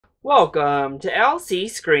Welcome to LC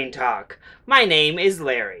Screen Talk. My name is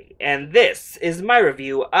Larry, and this is my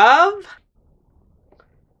review of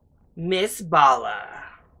Miss Bala.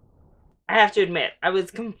 I have to admit, I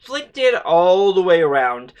was conflicted all the way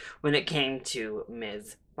around when it came to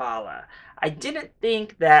Ms. Bala. I didn't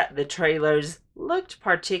think that the trailers looked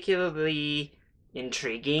particularly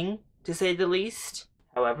intriguing, to say the least.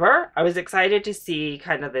 However, I was excited to see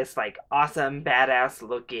kind of this like awesome, badass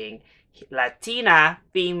looking Latina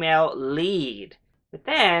female lead. But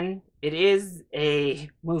then, it is a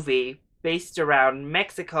movie based around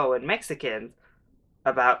Mexico and Mexicans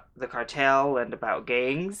about the cartel and about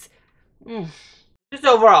gangs. Just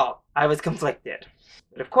overall, I was conflicted.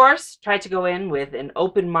 But of course, tried to go in with an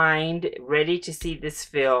open mind, ready to see this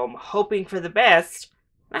film, hoping for the best.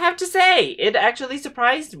 I have to say, it actually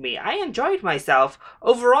surprised me. I enjoyed myself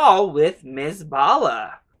overall with Miss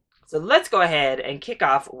Bala. So let's go ahead and kick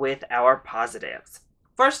off with our positives.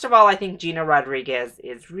 First of all, I think Gina Rodriguez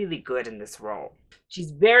is really good in this role.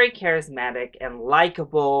 She's very charismatic and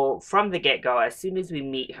likable from the get-go. As soon as we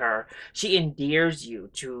meet her, she endears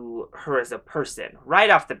you to her as a person right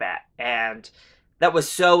off the bat, and that was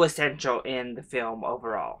so essential in the film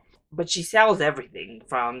overall. But she sells everything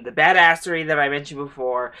from the badassery that I mentioned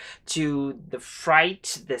before to the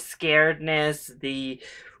fright, the scaredness, the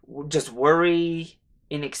just worry,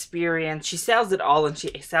 inexperience. She sells it all, and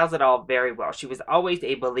she sells it all very well. She was always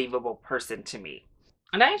a believable person to me.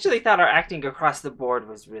 And I actually thought our acting across the board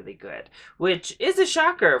was really good, which is a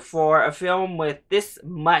shocker for a film with this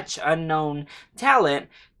much unknown talent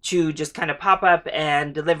to just kind of pop up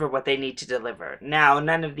and deliver what they need to deliver. Now,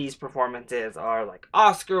 none of these performances are like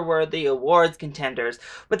Oscar-worthy awards contenders,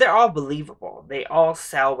 but they're all believable. They all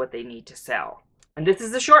sell what they need to sell. And this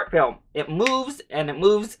is a short film. It moves, and it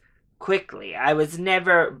moves quickly. I was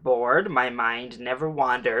never bored. My mind never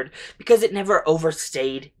wandered because it never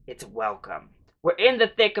overstayed its welcome. We're in the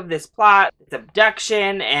thick of this plot, this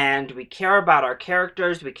abduction, and we care about our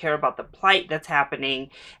characters, we care about the plight that's happening,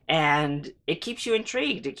 and it keeps you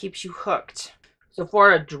intrigued, it keeps you hooked. So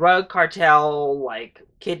for a drug cartel, like,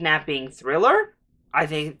 kidnapping thriller, I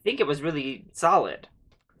think it was really solid.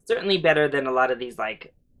 Certainly better than a lot of these,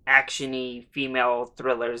 like, action-y female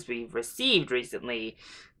thrillers we've received recently,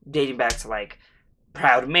 dating back to, like,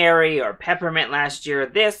 Proud Mary or Peppermint last year.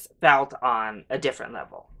 This felt on a different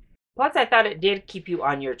level. Plus, I thought it did keep you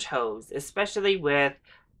on your toes, especially with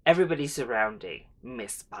everybody surrounding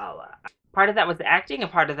Miss Bala. Part of that was the acting,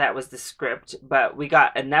 and part of that was the script, but we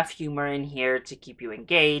got enough humor in here to keep you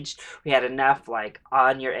engaged. We had enough, like,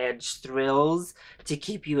 on-your-edge thrills to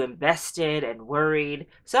keep you invested and worried.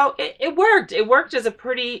 So, it worked. It worked as a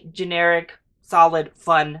pretty generic, solid,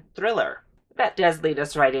 fun thriller. That does lead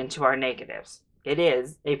us right into our negatives. It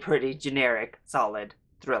is a pretty generic, solid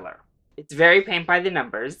thriller. It's very paint by the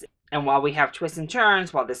numbers. And while we have twists and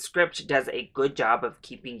turns, while the script does a good job of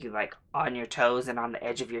keeping you like on your toes and on the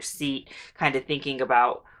edge of your seat, kind of thinking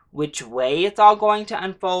about which way it's all going to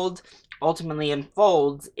unfold, ultimately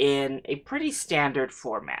unfolds in a pretty standard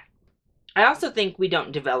format. I also think we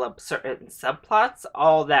don't develop certain subplots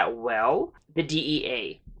all that well. The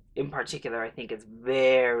DEA in particular, I think, is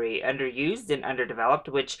very underused and underdeveloped,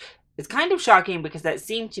 which is kind of shocking because that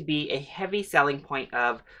seemed to be a heavy selling point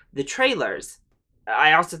of the trailers.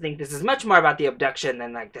 I also think this is much more about the abduction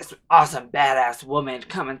than like this awesome badass woman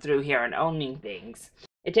coming through here and owning things.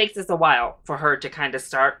 It takes us a while for her to kind of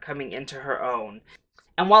start coming into her own.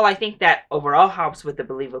 And while I think that overall helps with the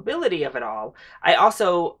believability of it all, I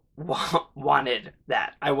also wanted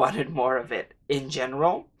that. I wanted more of it in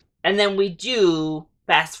general. And then we do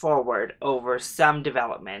fast forward over some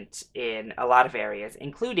development in a lot of areas,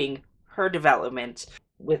 including her development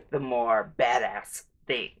with the more badass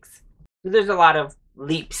things. There's a lot of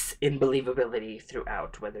leaps in believability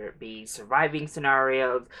throughout, whether it be surviving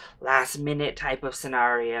scenarios, last minute type of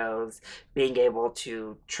scenarios, being able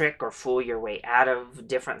to trick or fool your way out of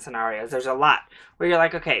different scenarios. There's a lot where you're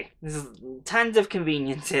like, okay, tons of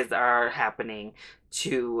conveniences are happening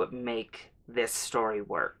to make this story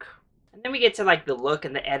work. And then we get to like the look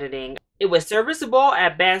and the editing. It was serviceable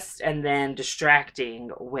at best and then distracting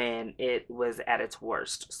when it was at its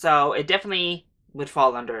worst. So it definitely would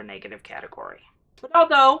fall under a negative category. But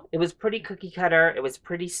although it was pretty cookie cutter, it was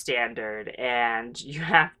pretty standard, and you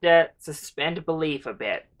have to suspend belief a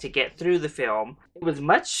bit to get through the film, it was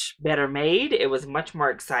much better made, it was much more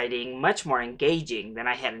exciting, much more engaging than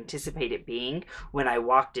I had anticipated being when I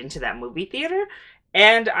walked into that movie theater.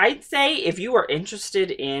 And I'd say if you are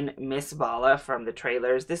interested in Miss Bala from the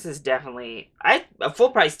trailers, this is definitely a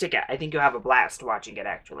full price ticket. I think you'll have a blast watching it,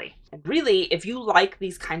 actually. And really, if you like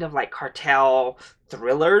these kind of like cartel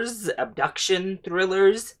thrillers, abduction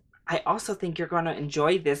thrillers, I also think you're going to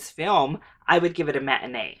enjoy this film. I would give it a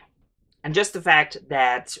matinee. And just the fact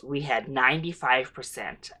that we had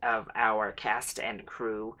 95% of our cast and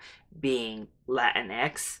crew being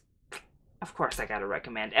Latinx, of course I gotta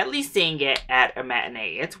recommend at least seeing it at a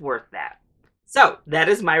matinee. It's worth that. So, that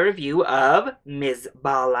is my review of Miss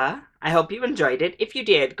Bala. I hope you enjoyed it. If you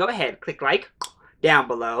did, go ahead, click like down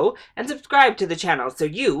below and subscribe to the channel so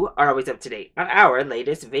you are always up to date on our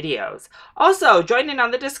latest videos. Also, join in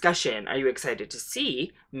on the discussion. Are you excited to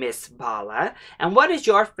see Miss Bala? And what is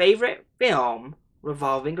your favorite film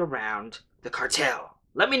revolving around the cartel?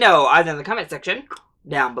 Let me know either in the comment section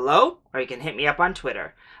down below, or you can hit me up on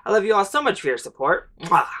Twitter. I love you all so much for your support.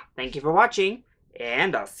 Thank you for watching,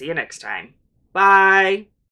 and I'll see you next time. Bye!